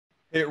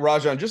Hey,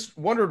 Rajon, just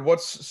wondered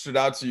what's stood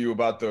out to you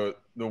about the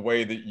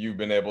way that you've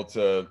been able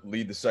to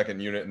lead the second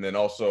unit and then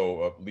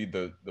also lead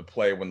the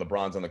play when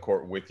LeBron's on the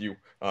court with you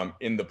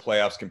in the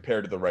playoffs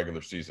compared to the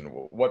regular season.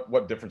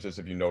 What differences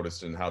have you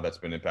noticed and how that's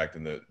been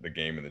impacting the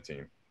game and the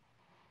team?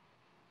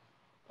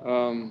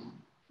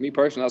 Me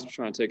personally, I was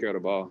trying to take care of the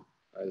ball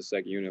as a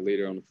second unit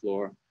leader on the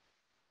floor,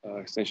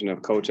 extension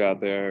of coach out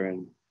there,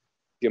 and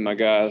get my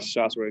guys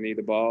shots where they need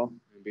the ball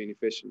and being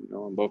efficient,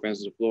 on both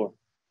ends of the floor.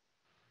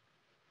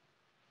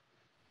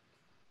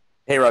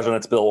 Hey, Rajon,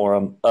 it's Bill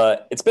Oram.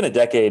 It's been a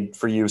decade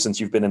for you since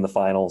you've been in the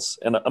finals,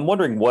 and I'm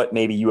wondering what you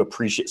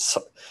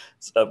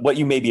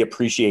maybe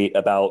appreciate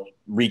about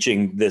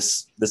reaching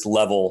this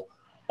level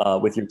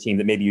with your team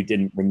that maybe you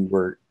didn't when you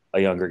were a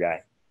younger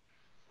guy.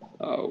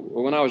 Well,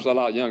 when I was a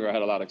lot younger, I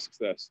had a lot of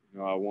success.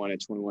 I won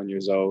at 21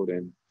 years old,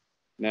 and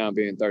now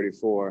being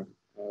 34,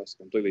 it's a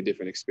completely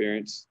different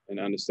experience and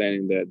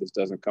understanding that this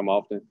doesn't come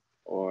often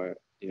or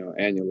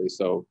annually.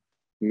 So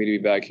for me to be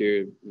back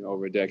here,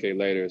 over a decade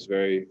later, it's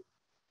very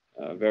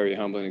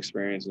humbling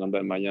experience, and I'm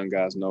letting my young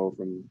guys know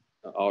from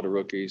all the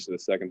rookies to the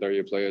second, third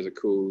year players at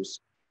Cools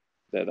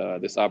that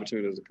this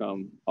opportunity doesn't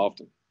come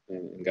often.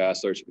 And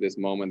guys search for this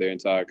moment their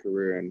entire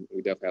career, and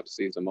we definitely have to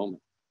seize the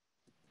moment.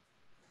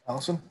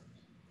 Awesome.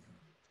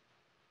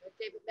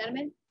 David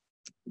Benjamin.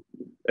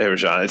 Hey,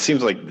 Rajon. It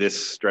seems like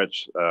this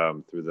stretch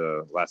through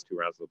the last two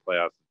rounds of the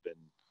playoffs has been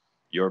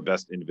your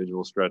best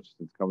individual stretch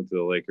since coming to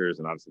the Lakers,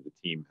 and obviously the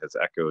team has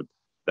echoed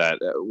that.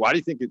 Why do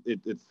you think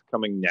it's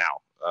coming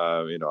now?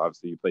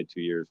 Obviously you played 2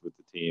 years with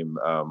the team.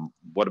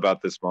 What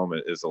about this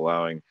moment is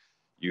allowing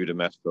you to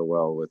mesh so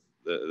well with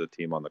the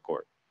team on the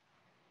court?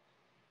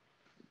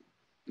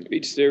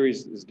 Each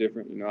series is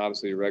different.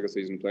 Obviously the regular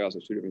season and playoffs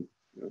are two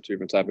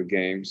different type of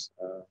games.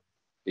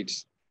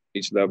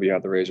 Each level you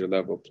have to raise your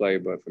level of play.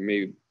 But for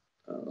me,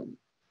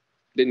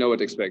 didn't know what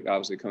to expect.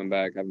 Obviously coming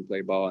back, having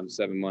played ball in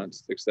 7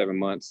 months, 6-7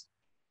 months,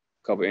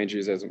 a couple of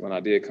injuries as when I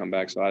did come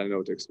back, so I didn't know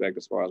what to expect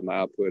as far as my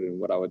output and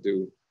what I would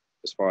do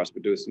as far as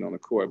producing on the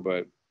court.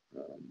 But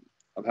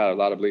I've had a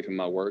lot of belief in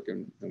my work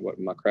and what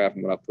my craft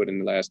and what I put in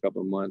the last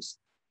couple of months.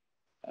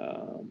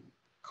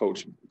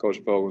 Coach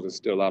Vogels has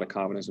still a lot of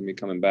confidence in me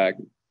coming back.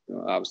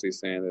 Obviously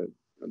saying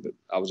that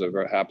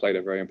I played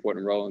a very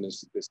important role in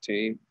this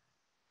team,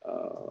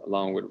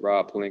 along with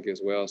Rob Pelinka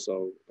as well.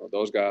 So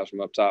those guys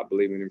from up top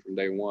believing in him from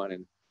day one,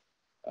 and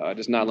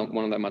just not want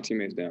to let my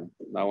teammates down.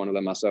 I want to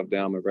let myself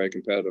down. I'm a very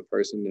competitive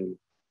person, and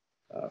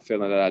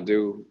feeling that I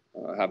do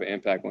have an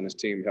impact on this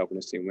team, helping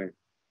this team win.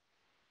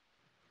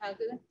 How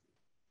good?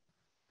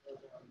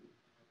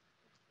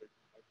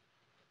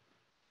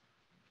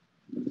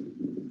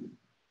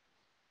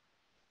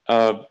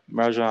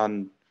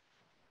 Rajon,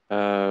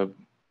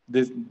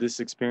 this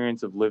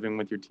experience of living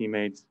with your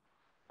teammates,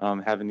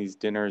 having these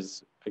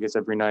dinners, I guess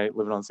every night,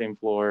 living on the same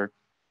floor,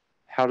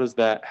 how has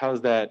that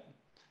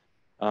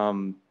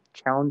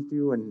challenged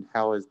you, and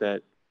how has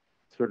that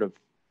sort of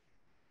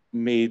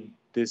made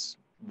this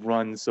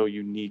run so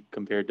unique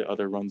compared to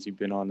other runs you've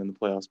been on in the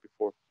playoffs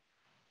before?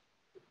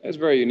 It's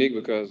very unique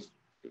because,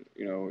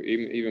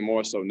 even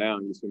more so now,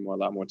 you spend a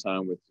lot more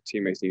time with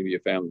teammates and your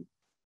family.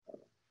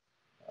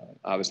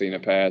 Obviously, in the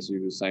past, you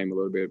do the same a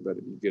little bit, but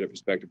you get a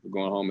perspective of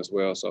going home as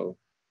well. So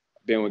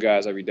being with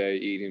guys every day,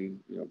 eating,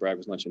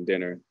 breakfast, lunch, and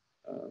dinner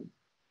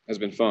has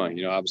been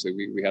fun. Obviously,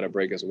 we had a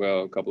break as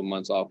well, a couple of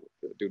months off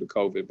due to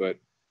COVID, but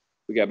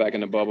we got back in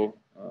the bubble.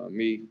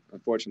 Me,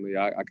 unfortunately,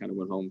 I kind of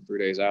went home 3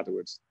 days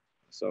afterwards.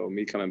 So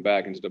me coming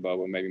back into the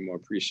bubble made me more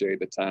appreciate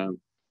the time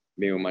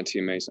being with my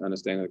teammates,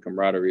 understanding the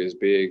camaraderie is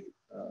big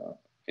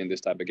in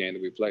this type of game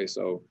that we play.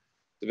 So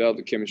developed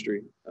the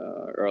chemistry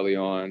early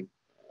on.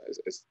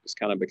 It's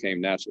kind of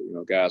became natural.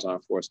 Guys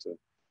aren't forced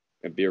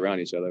to be around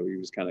each other. We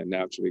just kind of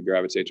naturally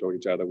gravitate toward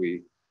each other.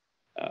 We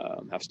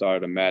have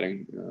started a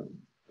Madden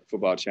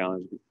football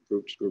challenge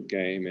group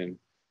game, and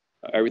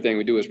everything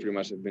we do is pretty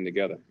much have been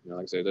together.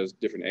 Like I said, there's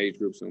different age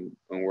groups on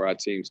where our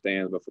team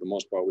stands, but for the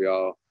most part, we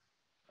all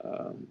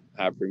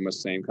have pretty much the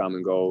same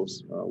common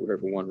goals. We're here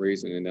for one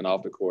reason, and then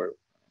off the court,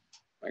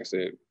 like I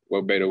said,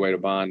 what better way to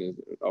bond is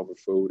over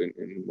food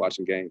and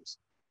watching games.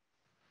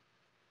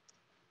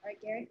 All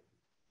right, Gary.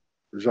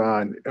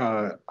 Rajon,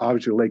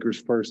 obviously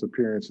Lakers' first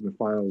appearance in the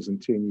finals in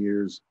 10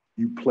 years.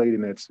 You played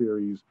in that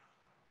series.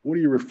 What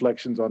are your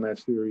reflections on that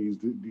series?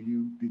 Did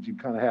you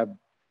kind of have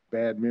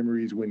bad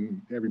memories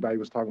when everybody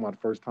was talking about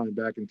the first time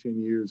back in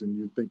 10 years and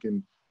you're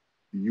thinking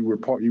you were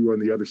on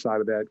the other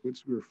side of that?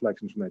 What's your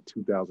reflections from that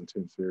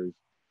 2010 series?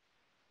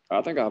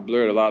 I think I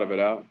blurred a lot of it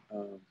out.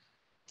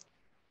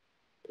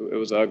 It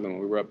was ugly when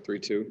we were up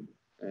 3-2,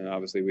 and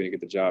obviously we didn't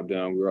get the job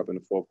done. We were up in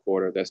the fourth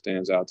quarter. That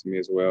stands out to me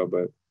as well.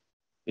 But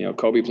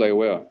Kobe played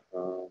well.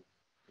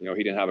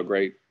 He didn't have a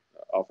great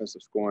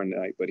offensive scoring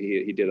night, but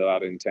he did a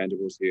lot of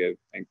intangibles. He had,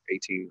 I think,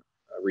 18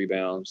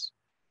 rebounds.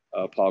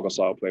 Paul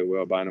Gasol played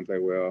well. Bynum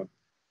played well.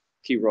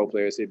 Key role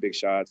players hit big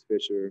shots.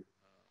 Fisher,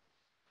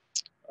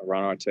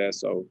 Ron Artest.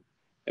 So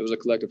it was a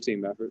collective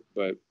team effort.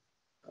 But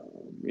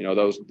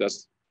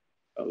that's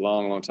a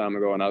long, long time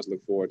ago, and I just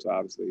look forward to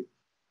obviously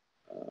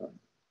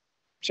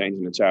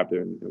changing the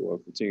chapter, and we'll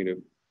continue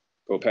to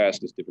go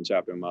past this different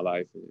chapter in my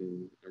life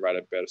and write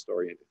a better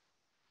story in it.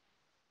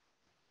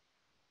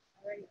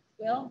 All right,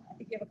 Will, I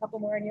think you have a couple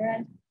more on your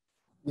end.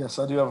 Yes,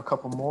 I do have a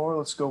couple more.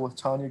 Let's go with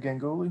Tanya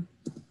Ganguly.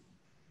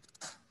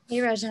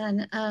 Hey,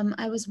 Rajon.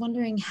 I was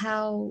wondering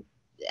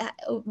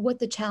what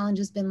the challenge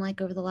has been like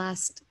over the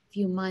last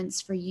few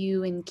months for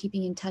you in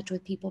keeping in touch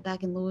with people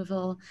back in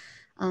Louisville,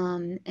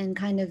 and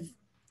kind of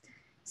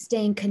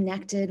staying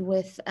connected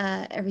with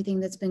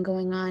everything that's been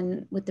going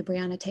on with the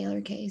Breonna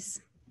Taylor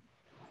case.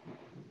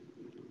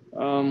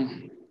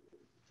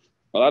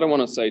 Well, I don't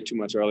want to say too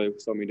much earlier.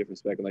 So many different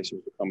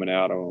speculations were coming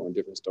out on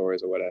different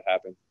stories of what had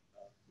happened.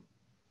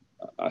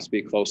 I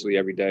speak closely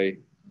every day.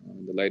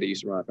 The lady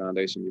used to run a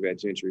foundation, Yvette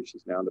Gentry.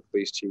 She's now the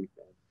police chief.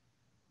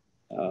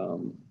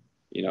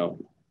 You know,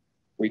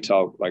 we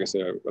talk, like I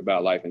said,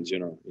 about life in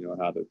general, you know,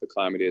 how the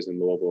climate is in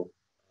Louisville,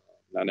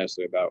 not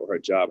necessarily about her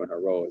job and her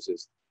role. It's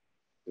just,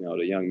 you know,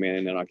 the young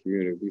men in our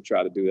community. We've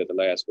tried to do that the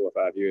last 4 or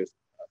 5 years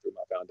through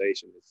my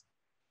foundation. It's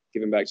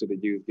giving back to the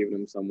youth, giving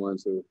them someone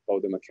to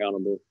hold them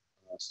accountable,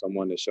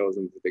 someone that shows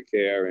them that they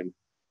care, and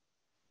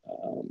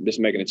just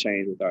making a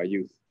change with our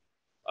youth.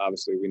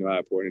 Obviously, we know how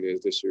important it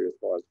is this year as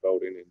far as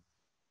voting and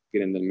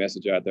getting the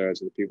message out there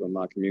to the people in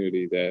my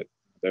community that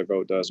their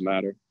vote does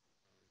matter,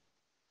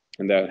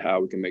 and that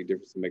how we can make a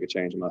difference and make a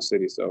change in my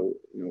city. So,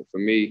 you know, for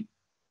me,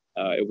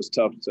 it was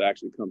tough to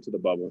actually come to the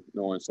bubble,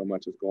 knowing so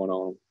much is going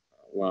on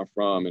where I'm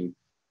from, and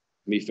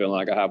me feeling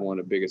like I have one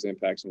of the biggest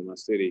impacts on my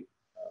city.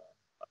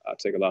 I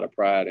take a lot of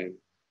pride in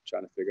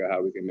trying to figure out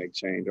how we can make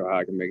change, or how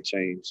I can make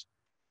change,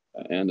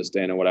 and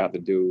understanding what I have to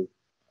do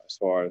as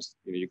far as,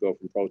 you know, you go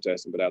from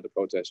protesting, but after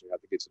protesting, you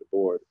have to get to the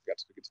board. You got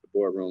to get to the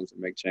boardrooms and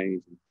make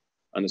change, and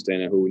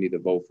understanding who we need to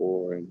vote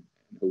for and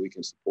who we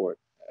can support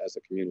as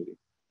a community.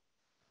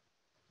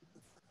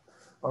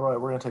 All right,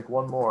 we're going to take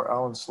one more.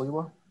 Alan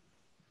Sliwa.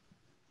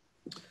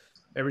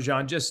 Hey,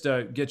 Rajon, just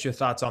get your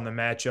thoughts on the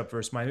matchup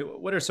versus Miami.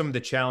 What are some of the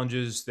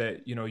challenges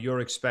that, you know, you're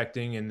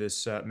expecting in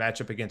this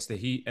matchup against the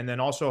Heat? And then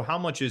also, how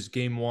much is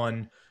game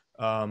one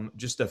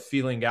just a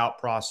feeling out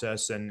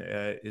process? And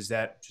is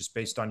that just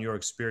based on your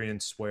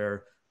experience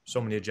where so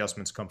many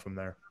adjustments come from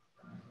there?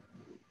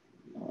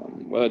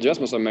 Well,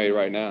 adjustments are made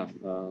right now.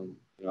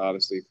 You know,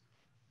 obviously,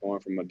 going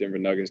from a Denver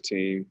Nuggets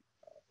team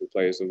who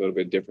plays a little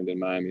bit different than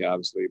Miami,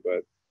 obviously.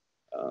 But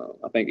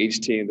I think each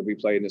team that we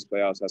played in this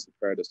playoffs has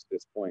prepared us to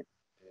this point.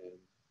 And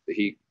the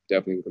Heat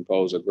definitely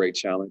compose a great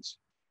challenge.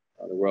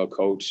 The world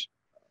coach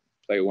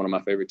played one of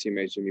my favorite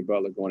teammates, Jimmy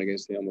Butler. Going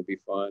against him will be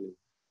fun. And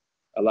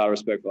a lot of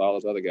respect for all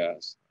those other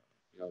guys.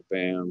 You know,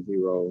 Bam,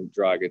 Hero,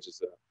 Dragic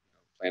is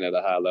playing at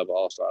a high level,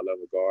 all-star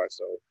level guard.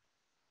 So,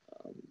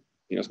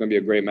 you know, it's going to be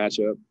a great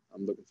matchup.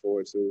 I'm looking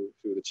forward to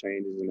the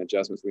changes and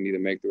adjustments we need to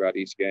make throughout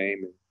each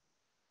game,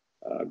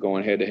 and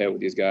going head-to-head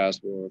with these guys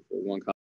for one